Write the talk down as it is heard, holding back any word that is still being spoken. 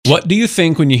What do you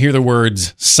think when you hear the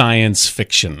words science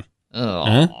fiction? Oh.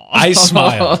 Huh? I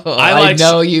smile. I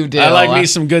know you do. I like me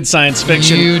some good science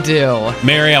fiction. You do.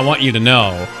 Mary, I want you to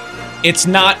know, it's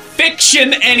not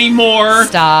fiction anymore.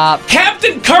 Stop.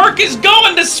 Captain Kirk is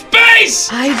going to space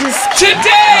today.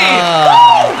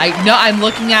 I'm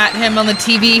looking at him on the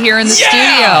TV here in the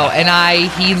studio,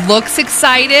 and he looks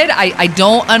excited. I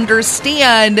don't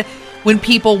understand when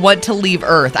people want to leave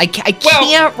Earth. I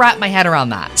can't wrap my head around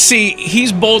that. See,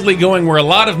 he's boldly going where a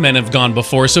lot of men have gone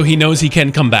before, so he knows he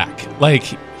can come back. Like,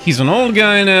 he's an old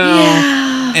guy now.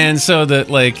 Yeah. And so that,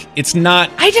 like, it's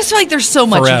not I just feel like there's so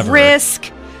much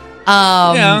risk.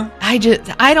 I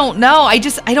don't know. I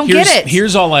don't get it.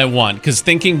 Here's all I want, because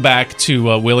thinking back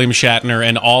to William Shatner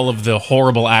and all of the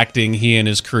horrible acting he and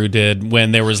his crew did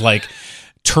when there was, like,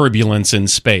 turbulence in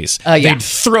space. They'd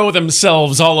throw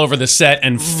themselves all over the set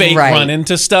and fake run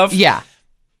into stuff. Yeah.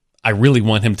 I really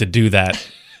want him to do that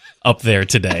up there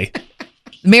today.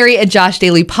 Mary and Josh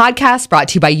Daily podcast brought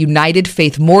to you by United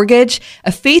Faith Mortgage,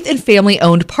 a faith and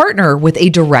family-owned partner with a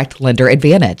direct lender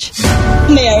advantage.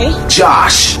 Mary.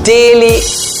 Josh Daily.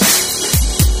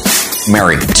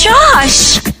 Mary.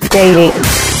 Josh Daily.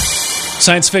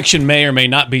 Science fiction may or may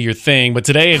not be your thing, but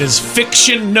today it is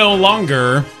fiction no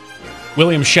longer.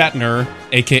 William Shatner,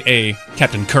 a.k.a.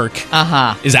 Captain Kirk,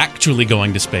 is actually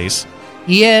going to space.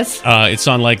 He is. It's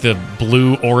on, like, the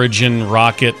Blue Origin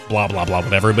rocket, blah, blah, blah,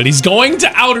 whatever, but he's going to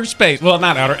outer space. Well,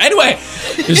 not outer. Anyway,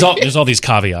 there's all these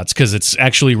caveats, because it's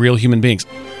actually real human beings.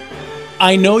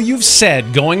 I know you've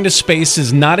said going to space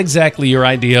is not exactly your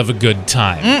idea of a good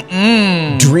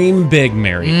time. Dream big,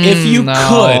 Mary. If you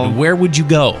could, where would you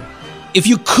go? If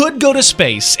you could go to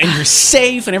space and you're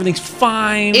safe and everything's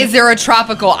fine. Is there a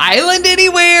tropical island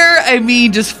anywhere? I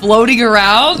mean, just floating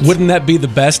around? Wouldn't that be the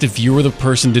best if you were the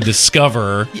person to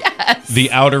discover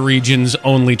the outer region's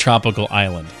only tropical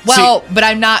island? Well, but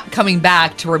I'm not coming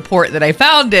back to report that I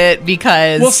found it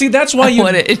because that's why I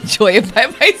want to enjoy it by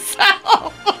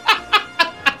myself.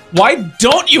 Why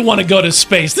don't you want to go to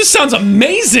space? This sounds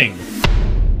amazing.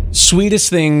 Sweetest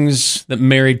things that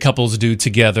married couples do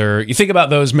together. You think about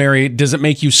those, Mary. Does it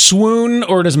make you swoon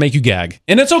or does it make you gag?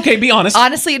 And it's okay, be honest.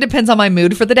 Honestly, it depends on my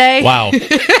mood for the day. Wow.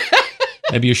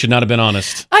 Maybe you should not have been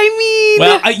honest. I mean...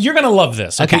 Well, you're going to love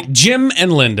this. Okay. Jim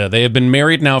and Linda, they have been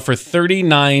married now for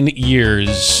 39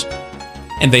 years,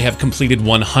 and they have completed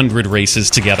 100 races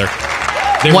together.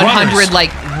 They're 100, runners.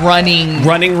 like,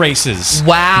 Running races.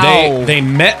 Wow. They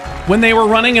met when they were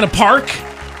running in a park,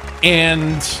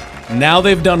 and... now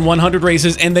they've done 100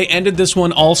 races, and they ended this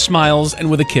one all smiles and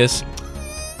with a kiss.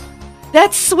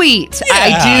 That's sweet. Yeah,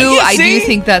 I do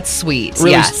think that's sweet.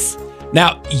 Really. Yes.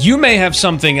 Now, you may have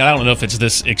something, I don't know if it's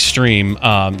this extreme,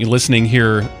 you're listening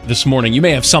here this morning, you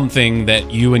may have something that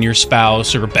you and your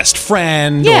spouse or best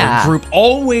friend or group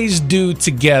always do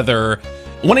together.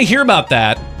 I want to hear about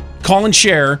that. Call and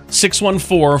share,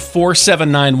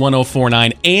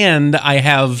 614-479-1049, and I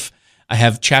have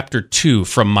chapter 2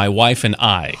 from My Wife and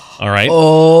I. All right?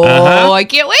 Oh, I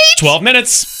can't wait. 12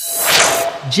 minutes.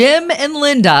 Jim and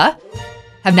Linda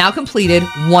have now completed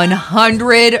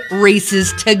 100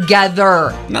 races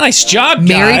together. Nice job, guys.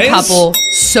 Married couple,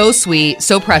 so sweet,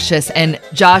 so precious. And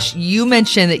Josh, you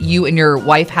mentioned that you and your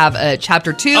wife have a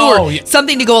chapter 2 or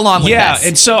something to go along with this. Yeah,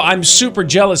 and so I'm super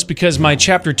jealous because my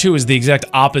chapter 2 is the exact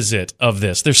opposite of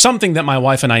this. There's something that my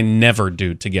wife and I never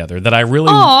do together that I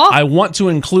really I want to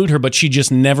include her, but she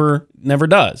just never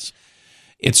does.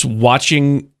 It's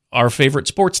watching our favorite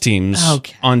sports teams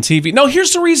on TV. No,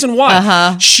 here's the reason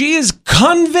why. She is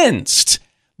convinced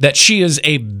that she is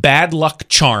a bad luck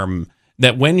charm,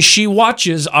 that when she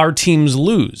watches, our teams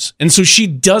lose. And so she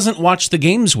doesn't watch the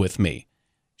games with me.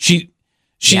 Case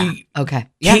in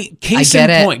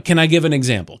point, can I give an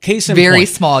example? Very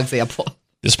small example.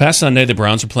 This past Sunday, the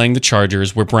Browns were playing the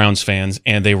Chargers. We're Browns fans,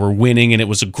 and they were winning, and it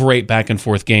was a great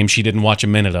back-and-forth game. She didn't watch a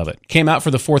minute of it. Came out for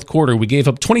the fourth quarter. We gave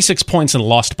up 26 points and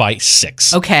lost by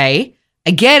 6. Okay, I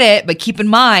get it, but keep in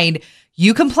mind,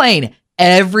 you complain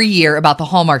every year about the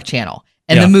Hallmark Channel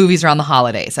and the movies around the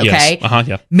holidays, okay?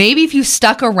 Yes. Maybe if you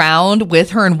stuck around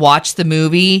with her and watched the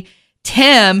movie,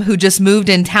 Tim, who just moved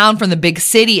in town from the big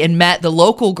city and met the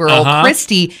local girl,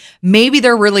 Christy, maybe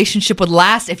their relationship would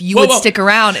last if you would stick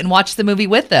around and watch the movie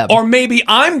with them. Or maybe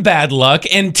I'm bad luck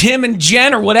and Tim and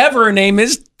Jen, or whatever her name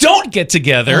is, don't get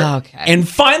together. Okay. And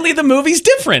finally the movie's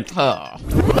different. I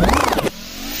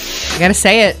gotta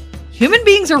say it. Human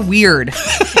beings are weird.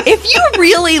 If you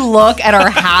really look at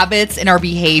our habits and our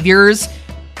behaviors,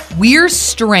 we're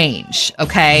strange,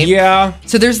 okay? Yeah.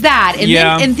 So there's that.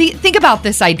 And think about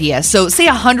this idea. So say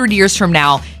 100 years from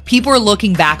now, people are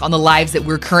looking back on the lives that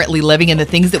we're currently living and the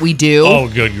things that we do. Oh,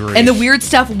 good grief. And the weird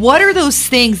stuff. What are those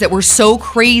things that were so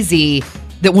crazy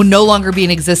that will no longer be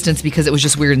in existence because it was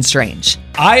just weird and strange?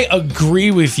 I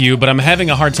agree with you, but I'm having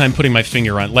a hard time putting my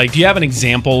finger on it. Like, do you have an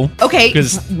example? Okay,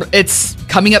 Because it's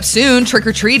coming up soon,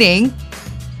 trick-or-treating.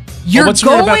 You're what's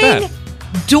weird about going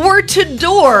that? door to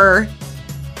door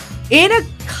in a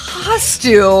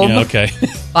costume Yeah, okay.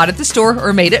 bought at the store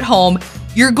or made at home.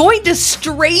 You're going to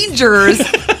strangers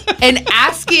and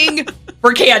asking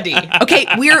for candy. Okay,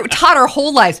 we're taught our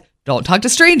whole lives, don't talk to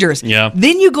strangers. Yeah.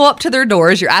 Then you go up to their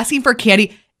doors, you're asking for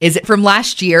candy. Is it from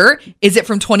last year? Is it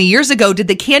from 20 years ago? Did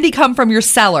the candy come from your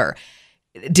cellar?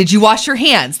 Did you wash your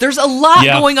hands? There's a lot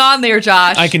going on there,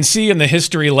 Josh. I can see in the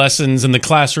history lessons in the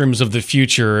classrooms of the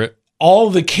future, all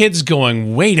the kids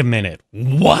going, wait a minute,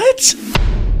 what?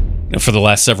 For the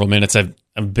last several minutes, I've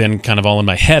been kind of all in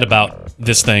my head about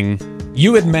this thing.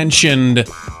 You had mentioned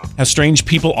how strange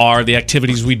people are, the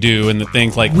activities we do, and the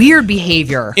things like... Weird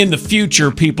behavior. In the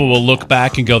future, people will look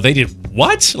back and go, they did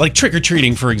what? Like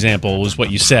trick-or-treating, for example, was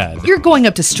what you said. You're going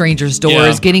up to strangers'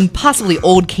 doors, getting possibly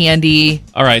old candy.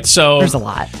 All right, so... There's a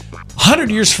lot. 100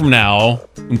 years from now,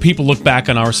 when people look back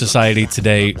on our society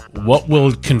today, what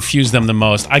will confuse them the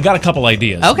most? I got a couple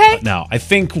ideas. Okay. Now, I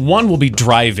think one will be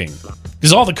driving.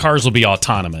 Because all the cars will be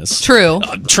autonomous. True.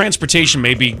 Transportation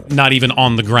may be not even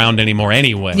on the ground anymore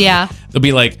anyway. Yeah. They'll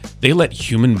be like, they let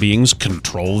human beings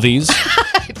control these?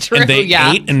 True, and they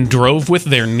ate and drove with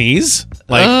their knees?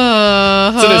 Like,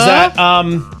 so there's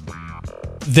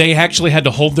that. They actually had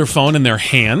to hold their phone in their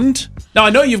hand. Now, I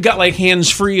know you've got like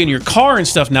hands-free in your car and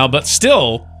stuff now, but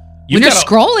still... When you're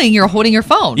scrolling, you're holding your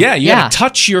phone. Yeah, you got to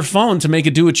touch your phone to make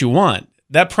it do what you want.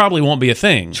 That probably won't be a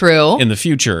thing. True. In the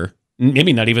future.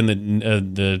 Maybe not even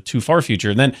the too far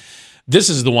future. And then this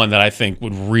is the one that I think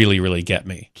would really, really get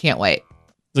me. Can't wait.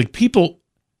 Like people,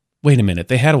 wait a minute.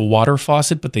 They had a water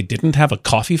faucet, but they didn't have a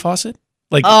coffee faucet?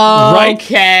 Like, right?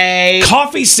 Okay.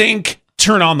 Coffee sink,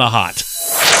 turn on the hot.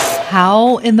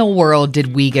 How in the world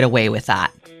did we get away with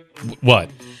that? What?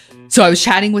 So I was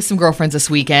chatting with some girlfriends this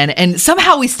weekend, and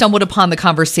somehow we stumbled upon the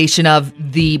conversation of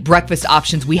the breakfast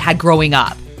options we had growing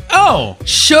up. Oh.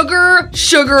 Sugar,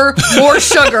 more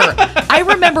sugar. I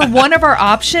remember one of our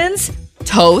options,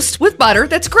 toast with butter.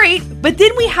 That's great. But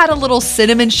then we had a little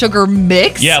cinnamon sugar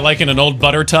mix. Yeah, like in an old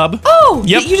butter tub. Oh,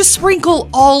 yep. That you just sprinkle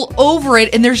all over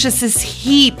it. And there's just this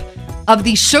heap of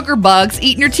these sugar bugs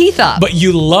eating your teeth up. But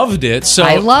you loved it. So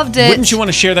I loved it. Wouldn't you want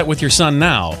to share that with your son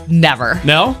now? Never.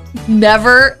 No?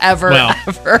 Never, ever,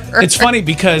 ever. It's funny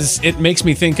because it makes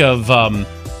me think of...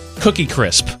 Cookie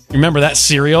Crisp. Remember that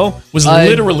cereal? Was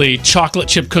literally chocolate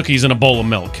chip cookies in a bowl of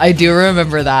milk. I do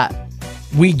remember that.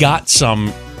 We got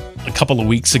some a couple of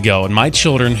weeks ago, and my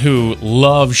children who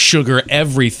love sugar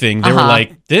everything, they were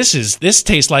like, this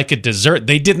tastes like a dessert.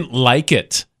 They didn't like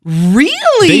it.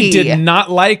 Really? They did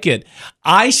not like it.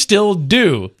 I still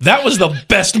do. That was the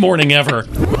best morning ever.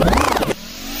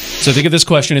 So think of this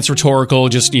question. It's rhetorical.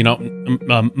 Just,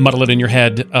 muddle it in your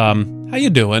head. How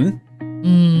you doing?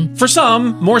 For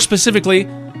some, more specifically,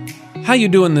 how you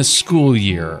doing this school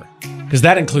year? Because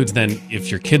that includes then if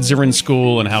your kids are in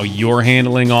school and how you're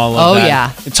handling all of that. Oh,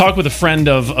 yeah. I talked with a friend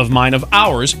of mine, of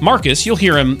ours, Marcus. You'll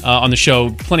hear him on the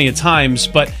show plenty of times,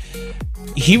 but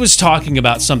he was talking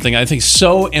about something I think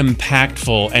so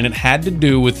impactful, and it had to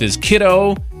do with his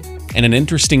kiddo and an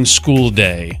interesting school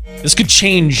day. This could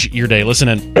change your day. Listen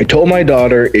in. I told my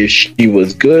daughter if she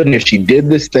was good and if she did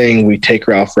this thing, we'd take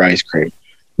her out for ice cream.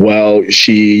 Well,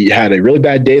 she had a really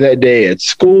bad day that day at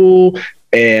school,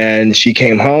 and she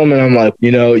came home, and I'm like,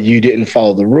 you didn't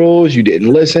follow the rules. You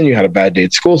didn't listen. You had a bad day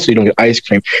at school, so you don't get ice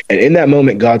cream. And in that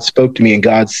moment, God spoke to me, and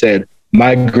God said,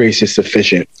 my grace is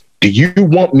sufficient. Do you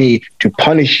want me to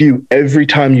punish you every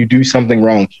time you do something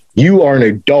wrong? You are an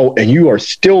adult, and you are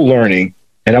still learning.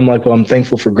 And I'm like, well, I'm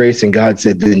thankful for grace. And God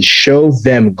said, then show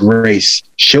them grace.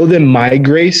 Show them my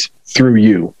grace through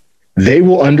you. They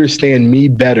will understand me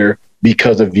better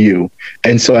because of you.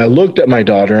 And so I looked at my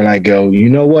daughter and I go, you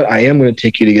know what? I am going to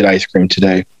take you to get ice cream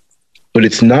today, but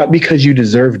it's not because you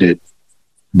deserved it,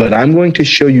 but I'm going to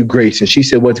show you grace. And she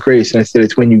said, what's grace? And I said,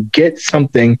 it's when you get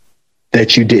something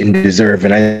that you didn't deserve.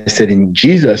 And I said, and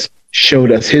Jesus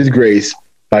showed us his grace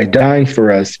by dying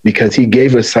for us because he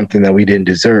gave us something that we didn't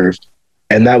deserve.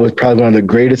 And that was probably one of the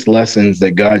greatest lessons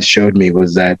that God showed me,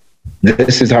 was that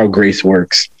this is how grace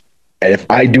works. And if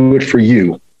I do it for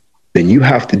you, then you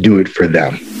have to do it for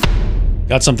them.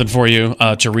 Got something for you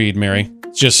to read, Mary.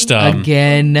 Just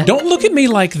again. Don't look at me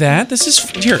like that. This is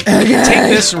here. Take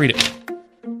this, read it.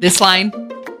 This line?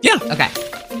 Yeah. Okay.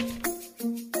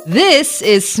 This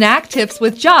is Snack Tips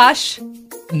with Josh.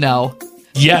 No.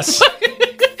 Yes.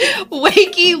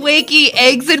 Wakey,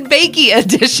 eggs and bakey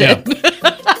edition.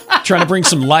 Yeah. Trying to bring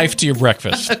some life to your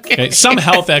breakfast. Okay. Some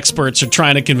health experts are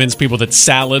trying to convince people that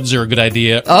salads are a good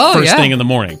idea first thing in the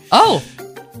morning. Oh.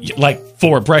 Like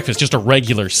for breakfast, just a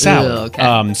regular salad.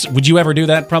 Okay. So would you ever do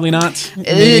that? Probably not. No,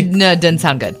 it doesn't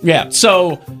sound good. Yeah,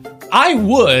 so I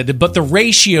would, but the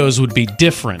ratios would be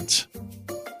different.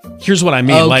 Here's what I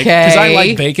mean. Like, because I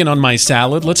like bacon on my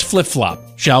salad. Let's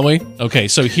flip-flop, shall we? Okay,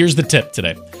 so here's the tip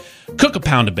today. Cook a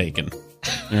pound of bacon.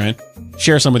 All right?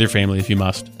 Share some with your family if you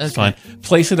must. It's fine.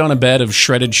 Place it on a bed of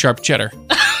shredded sharp cheddar.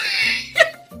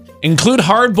 Include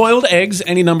hard-boiled eggs,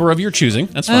 any number of your choosing.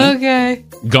 That's fine. Okay.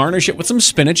 Garnish it with some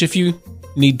spinach if you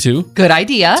need to. Good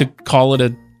idea. To call it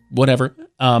a whatever.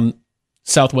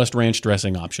 Southwest Ranch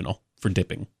dressing optional for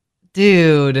dipping.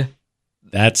 Dude.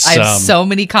 I have so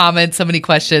many comments, so many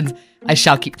questions. I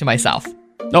shall keep to myself.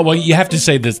 Oh, well, you have to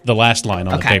say the last line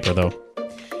on the paper, though.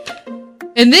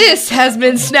 And this has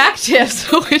been Snack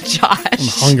Tips with Josh. I'm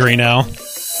hungry now.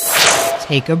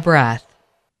 Take a breath.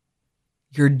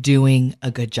 You're doing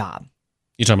a good job.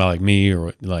 You talking about like me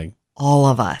or like? All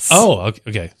of us. Oh,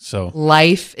 okay. So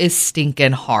life is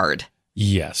stinking hard.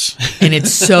 Yes. And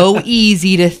it's so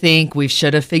easy to think we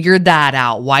should have figured that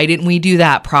out. Why didn't we do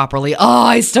that properly? Oh,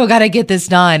 I still got to get this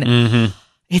done. Mm-hmm.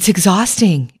 It's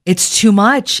exhausting. It's too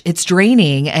much. It's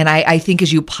draining. And I think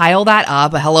as you pile that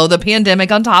up, the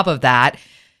pandemic on top of that,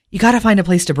 you got to find a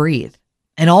place to breathe.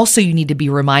 And also you need to be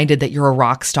reminded that you're a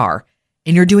rock star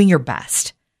and you're doing your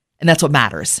best. And that's what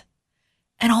matters.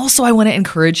 And also I want to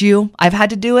encourage you. I've had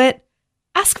to do it.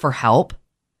 Ask for help.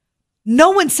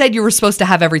 No one said you were supposed to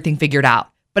have everything figured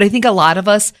out, but I think a lot of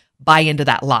us buy into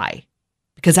that lie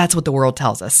because that's what the world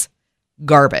tells us.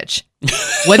 Garbage.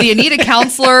 Whether you need a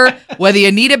counselor, whether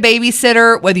you need a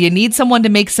babysitter, whether you need someone to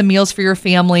make some meals for your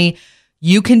family,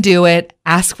 you can do it.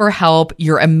 Ask for help.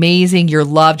 You're amazing. You're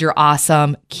loved. You're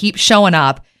awesome. Keep showing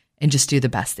up and just do the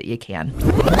best that you can.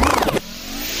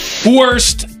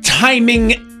 Worst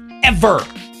timing ever.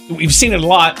 We've seen it a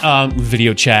lot.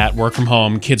 Video chat, work from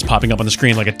home, kids popping up on the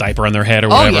screen like a diaper on their head or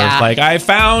whatever. Yeah. Like, I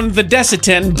found the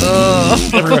Desitin.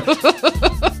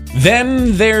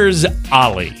 Then there's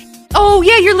Ollie. Oh,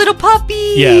 yeah, your little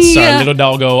puppy. Yes, our little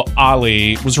doggo,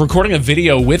 Ollie, was recording a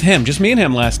video with him, just me and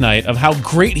him last night, of how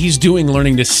great he's doing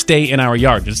learning to stay in our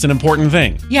yard. It's an important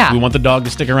thing. Yeah. We want the dog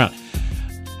to stick around.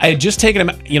 I had just taken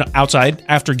him, outside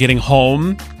after getting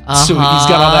home. So he's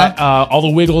got all that, all the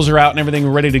wiggles are out and everything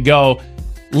ready to go.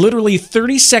 Literally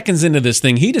 30 seconds into this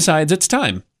thing, he decides it's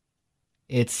time.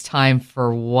 It's time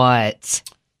for what?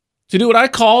 To do what I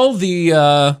call the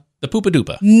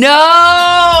poopa-doopa.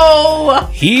 No!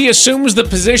 He assumes the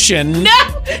position. No!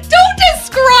 Don't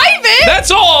describe it!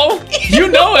 That's all! You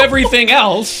know everything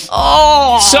else.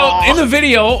 Oh! So, in the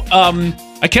video,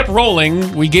 I kept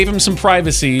rolling. We gave him some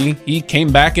privacy. He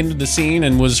came back into the scene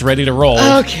and was ready to roll.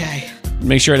 Okay.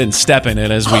 Make sure I didn't step in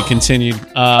it as we continued.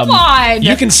 Come on!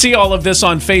 You can see all of this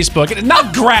on Facebook.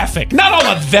 Not graphic. Not all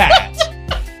of that.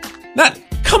 Not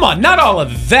all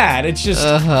of that. It's just...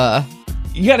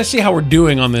 You got to see how we're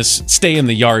doing on this stay in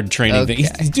the yard training thing.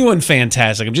 He's doing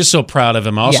fantastic. I'm just so proud of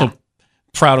him. I'm also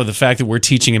proud of the fact that we're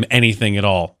teaching him anything at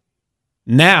all.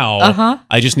 Now,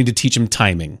 I just need to teach him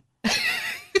timing.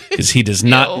 Because he does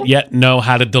not yet know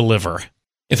how to deliver.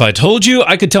 If I told you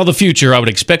I could tell the future, I would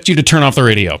expect you to turn off the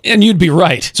radio. And you'd be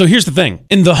right. So here's the thing.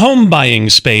 In the home buying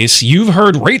space, you've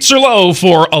heard rates are low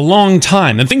for a long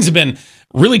time. And things have been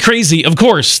really crazy, of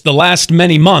course, the last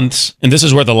many months. And this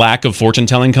is where the lack of fortune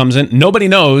telling comes in. Nobody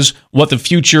knows what the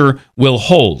future will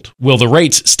hold. Will the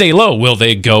rates stay low? Will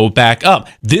they go back up?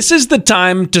 This is the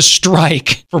time to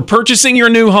strike for purchasing your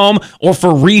new home or for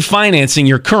refinancing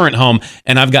your current home.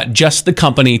 And I've got just the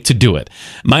company to do it.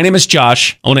 My name is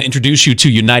Josh. I want to introduce you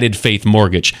to United Faith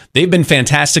Mortgage. They've been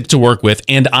fantastic to work with.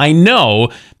 And I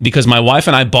know because my wife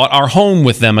and I bought our home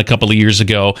with them a couple of years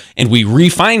ago and we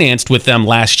refinanced with them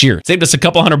last year. Saved us a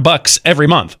couple $100 every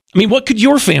month. I mean, what could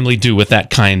your family do with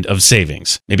that kind of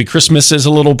savings? Maybe Christmas is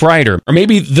a little brighter, or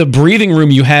maybe the breathing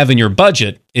room you have in your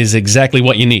budget is exactly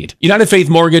what you need. United Faith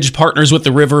Mortgage partners with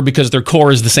the River because their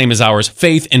core is the same as ours,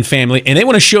 faith and family, and they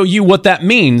want to show you what that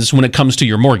means when it comes to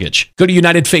your mortgage. Go to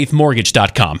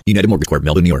UnitedFaithMortgage.com. United Mortgage Corp,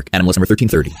 Melbourne, New York. NMLS number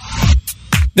 1330.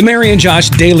 The Mary and Josh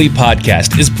Daily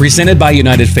Podcast is presented by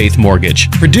United Faith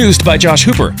Mortgage, produced by Josh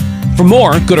Hooper. For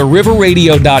more, go to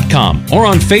riverradio.com or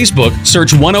on Facebook,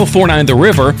 search 1049 The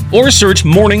River or search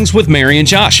Mornings with Mary and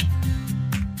Josh.